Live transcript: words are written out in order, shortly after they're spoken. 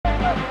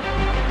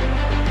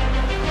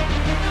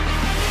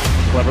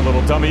Clever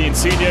little dummy,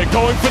 Insigne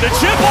going for the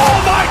chip. Oh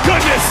my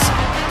goodness!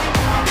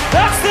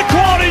 That's the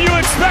quality you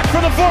expect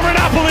from the former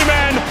Napoli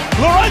man,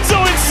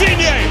 Lorenzo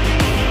Insigne.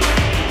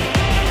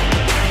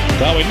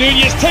 Darwin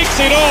Núñez takes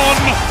it on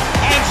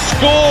and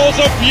scores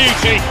a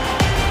beauty.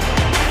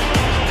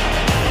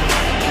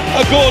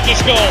 A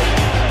gorgeous goal.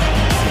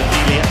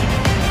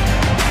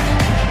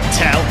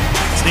 Tell,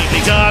 it's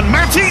neatly done.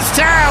 Mathys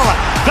Tel,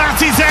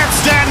 that is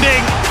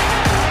outstanding.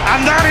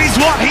 And that is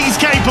what he's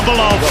capable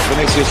of. Got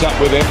Vinicius up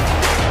with him.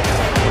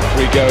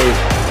 We go.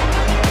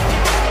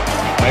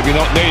 Maybe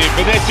not needed.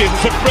 Vinicius,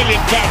 it's a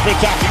brilliant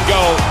counter-attacking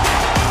goal.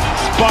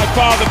 It's by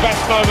far the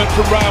best moment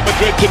from Real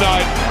Madrid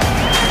tonight.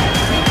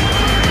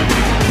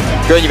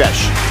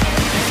 Könyves.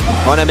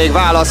 Van-e még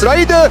válaszra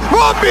idő?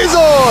 Van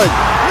bizony!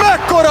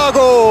 Mekkora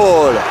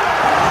gól!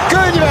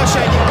 Könyves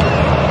egy...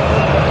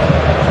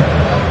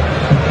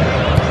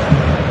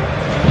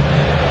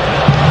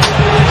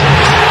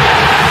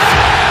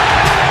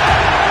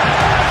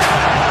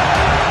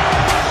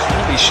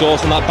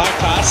 Short on that back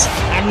pass,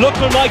 and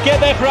Lookman might get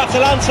there for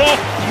Atalanta.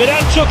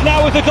 Miranchuk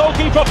now with the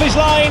goalkeeper off his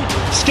line.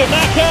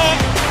 Skamaka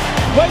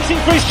waiting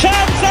for his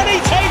chance, and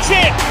he takes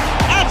it.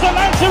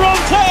 Atalanta on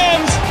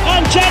terms,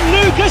 and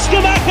Gianluca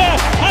Skamaka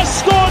has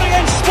scored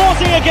against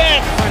Sporting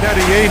again. And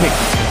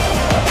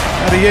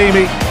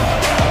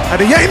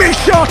Adeyemi's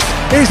shot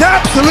is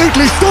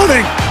absolutely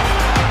stunning.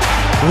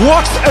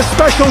 What a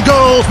special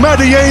goal from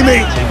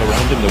Adeyemi. Team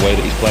around him, the way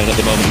that he's playing at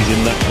the moment, he's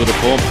in that good a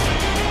form.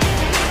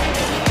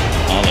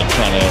 Arnold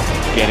trying to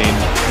get in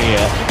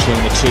here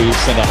between the two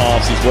centre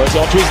halves. He's worked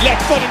off to his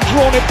left foot and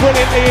drawn it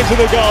brilliantly into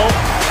the goal.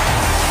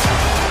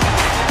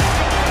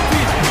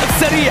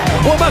 السريع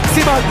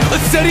وماكسيمان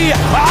السريع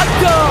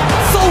عدى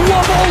صوب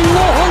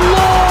الله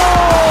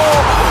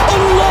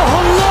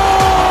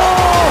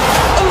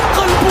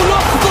القلب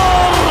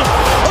الأخضر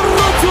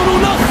الرجل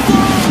الأخضر.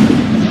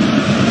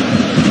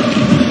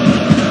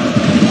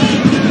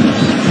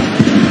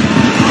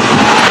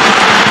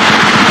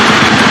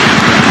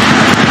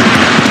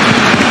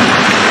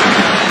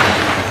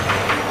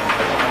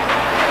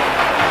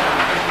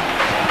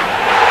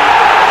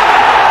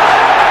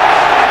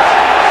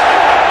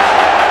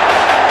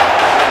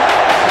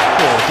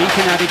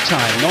 Deacon added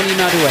time, Noni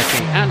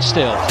Madueke, and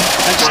still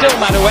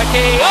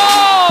Madueke.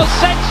 Oh,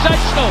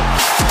 sensational!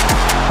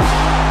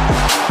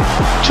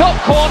 Top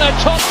corner,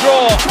 top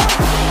draw.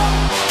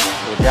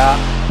 主家，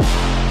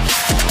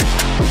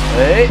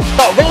哎，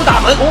倒钩大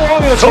门，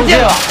重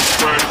建了。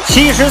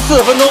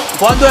74分钟，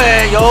团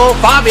队由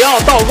法比奥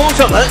倒钩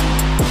射门，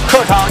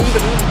客场1-0。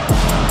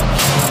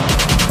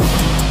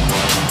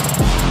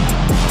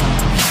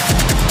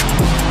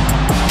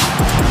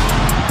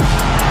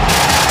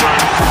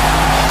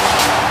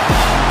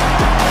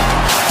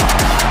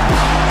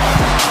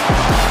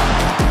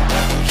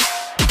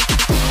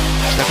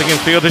Stepping in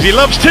field as he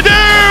loves to do!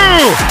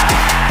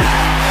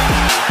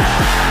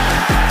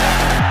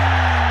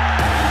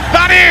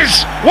 That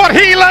is what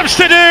he loves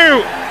to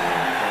do!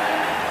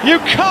 You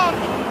can't!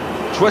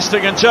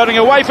 Twisting and turning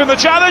away from the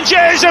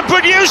challenges and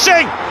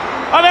producing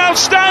an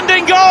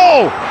outstanding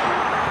goal!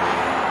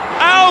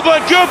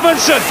 Albert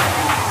Gudmundsson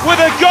with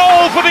a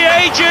goal for the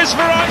ages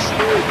for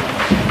Iceland.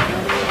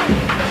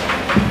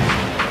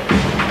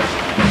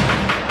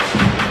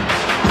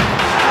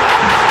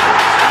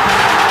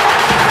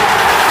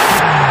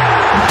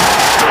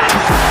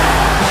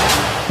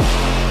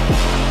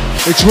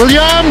 It's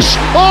Williams.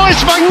 Oh,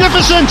 it's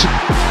magnificent.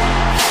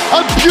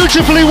 A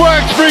beautifully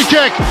worked free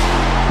kick.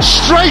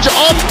 Straight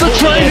off the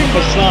training.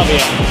 For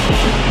Slavia,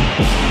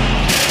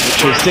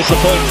 which is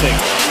disappointing.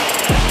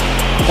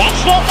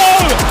 That's not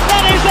though.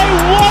 That is a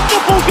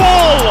wonderful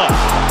goal.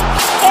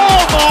 Oh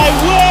my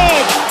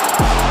word.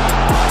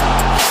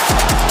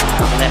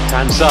 Left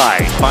hand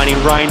side, finding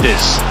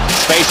Reinders.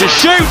 Space to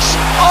shoot.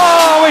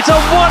 Oh, it's a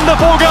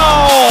wonderful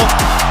goal.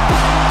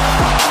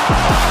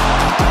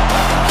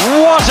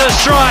 What a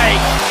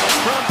strike!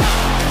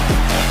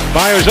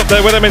 Bayo's up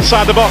there with him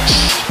inside the box.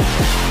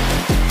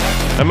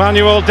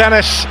 Emmanuel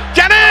Dennis.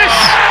 Dennis!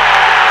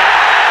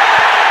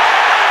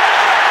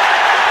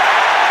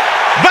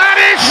 That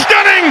is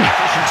stunning!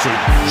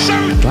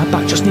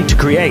 Gladbach just need to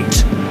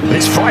create.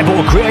 It's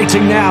Freiburg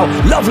creating now.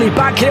 Lovely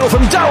back heel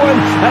from Doan,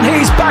 and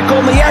he's back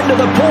on the end of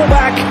the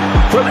pullback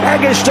from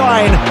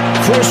Eggestein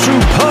for a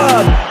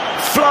superb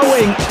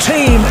flowing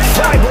team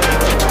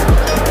Freiburg.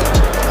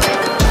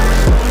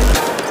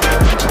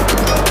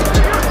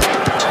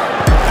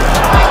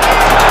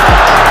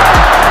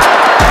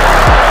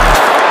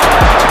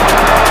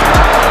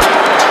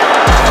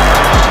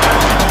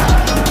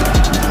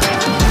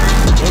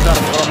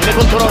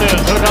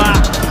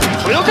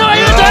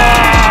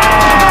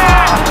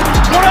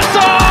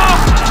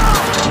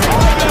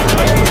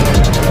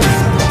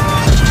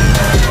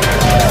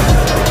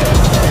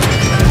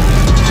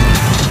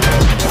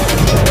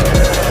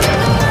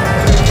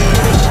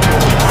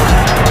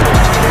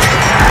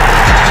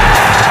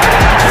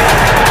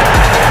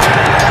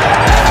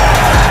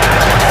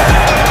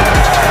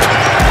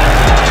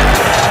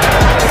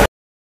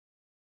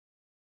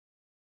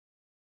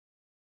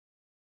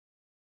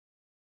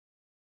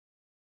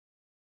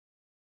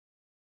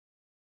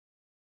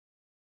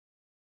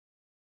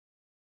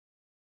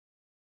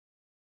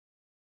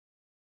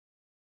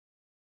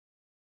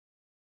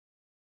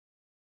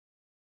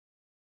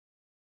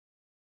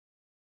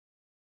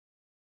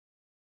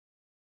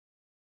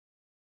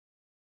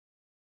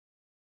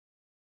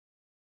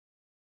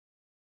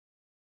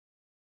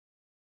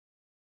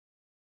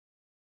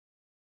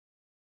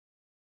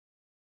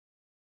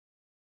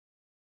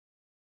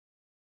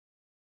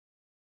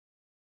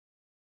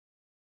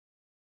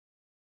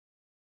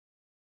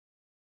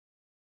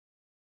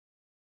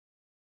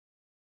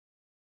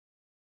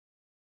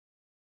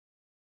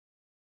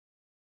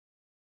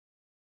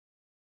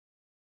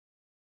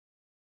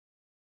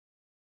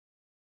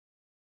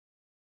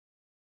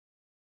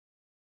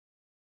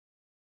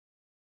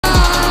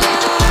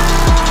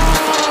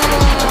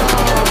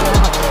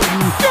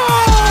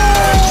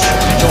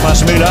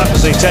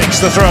 takes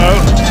the throw.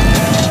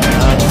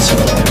 And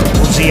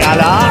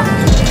Musiala.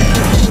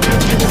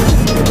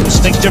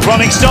 Instinctive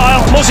running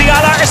style.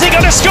 Musiala, is he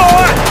going to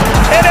score?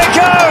 In it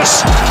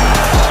goes!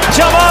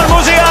 Jamal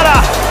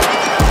Musiala.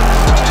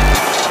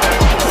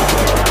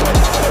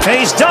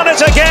 He's done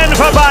it again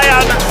for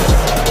Bayern.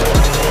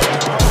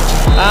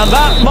 And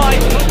that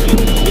might...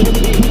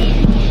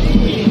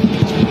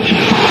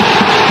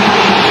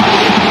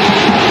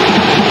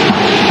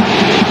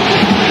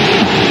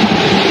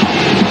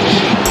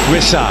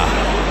 Wissa,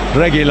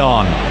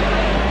 Reguilon.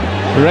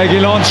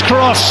 Reguilon's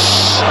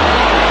cross.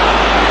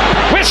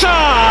 Wissa!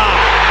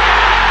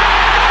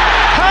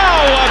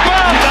 How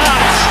about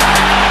that?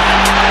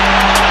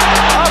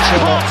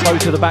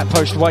 Both to the back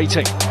post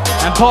waiting.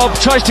 And Bob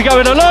tries to go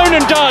in alone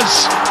and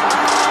does.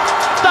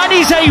 That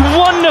is a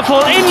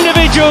wonderful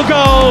individual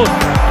goal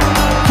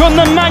from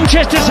the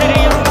Manchester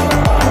City.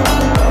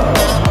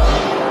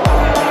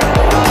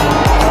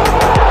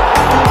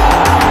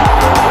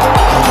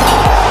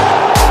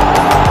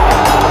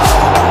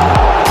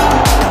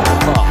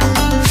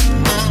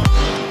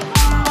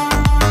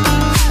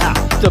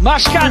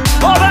 Damashkan,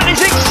 oh that is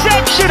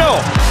exceptional!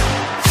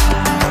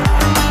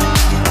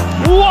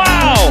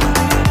 Wow!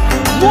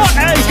 What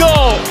a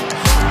goal!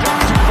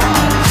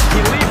 He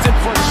leaves it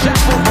for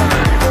Sheffield.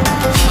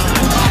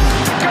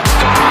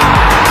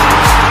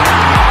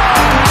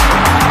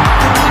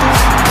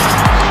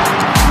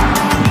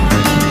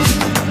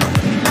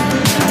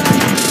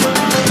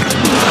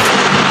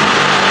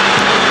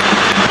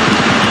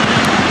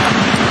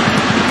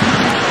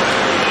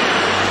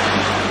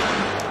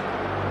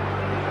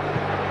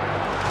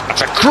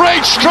 That's a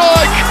great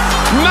strike!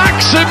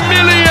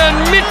 Maximilian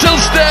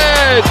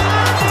Mittelstadt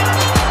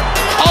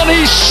on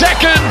his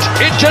second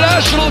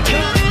international.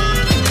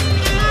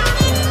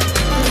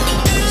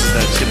 So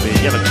it's going to be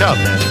a yellow card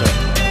there for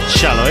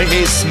Shalloy.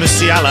 Here's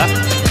Musiala.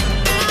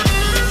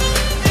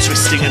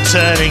 Twisting and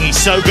turning, he's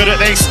so good at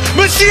this.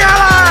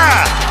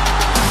 Musiala!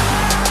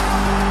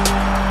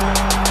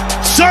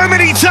 So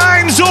many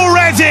times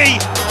already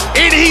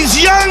in his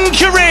young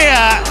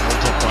career.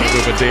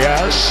 Ruben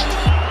Diaz.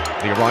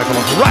 The arrival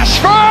of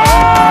Rashford! Oh,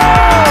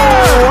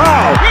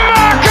 wow!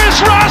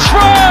 Marcus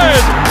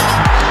Rashford!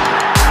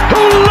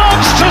 Who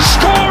loves to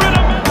score in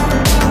a...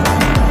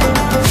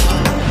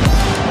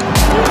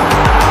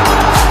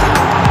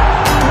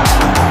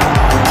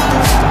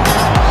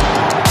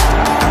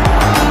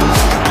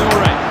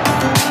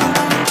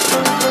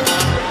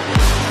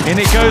 In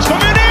it goes for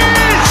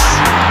Muniz!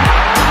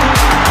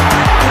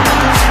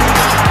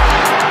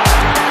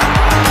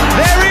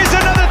 There is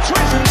another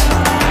twist!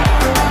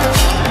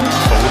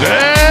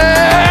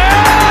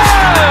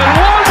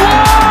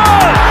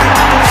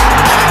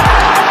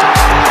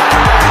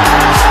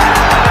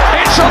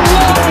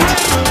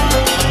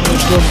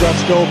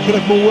 Stromgrad's goal could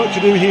have more work to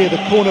do here. The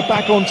corner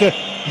back onto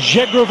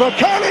Jegrova,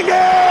 curling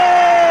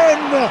in!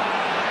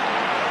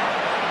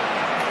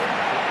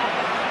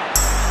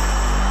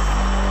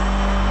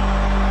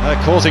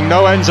 They're causing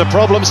no ends of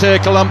problems here,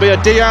 Colombia.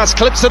 Diaz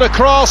clips it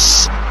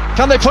across.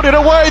 Can they put it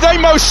away? They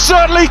most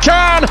certainly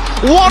can.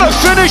 What a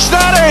finish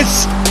that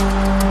is!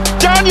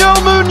 Daniel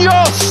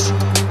Munoz.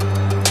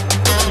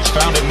 He's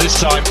found him this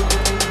time.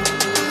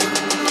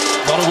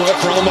 A lot of work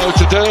for Olmo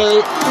to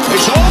do.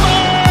 It's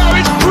Olmo!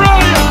 It's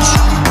brilliant!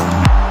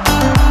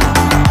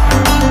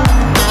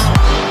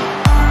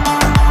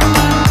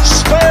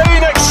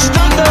 Spain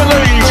extend their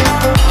lead.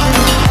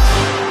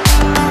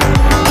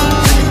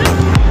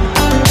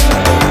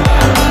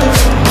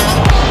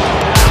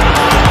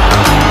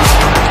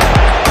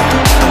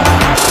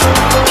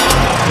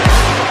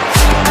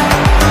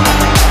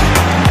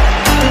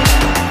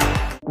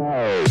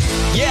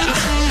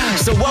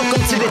 So welcome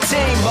to the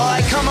team,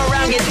 boy. Come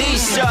around, get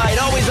these side,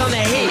 always on the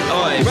heat.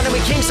 Oi. Running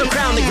with kings, so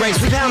crown the grace.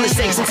 We pound the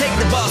stakes and take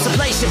the balls. So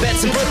place your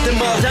bets and put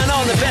them all down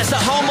on the best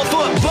at home of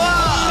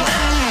football.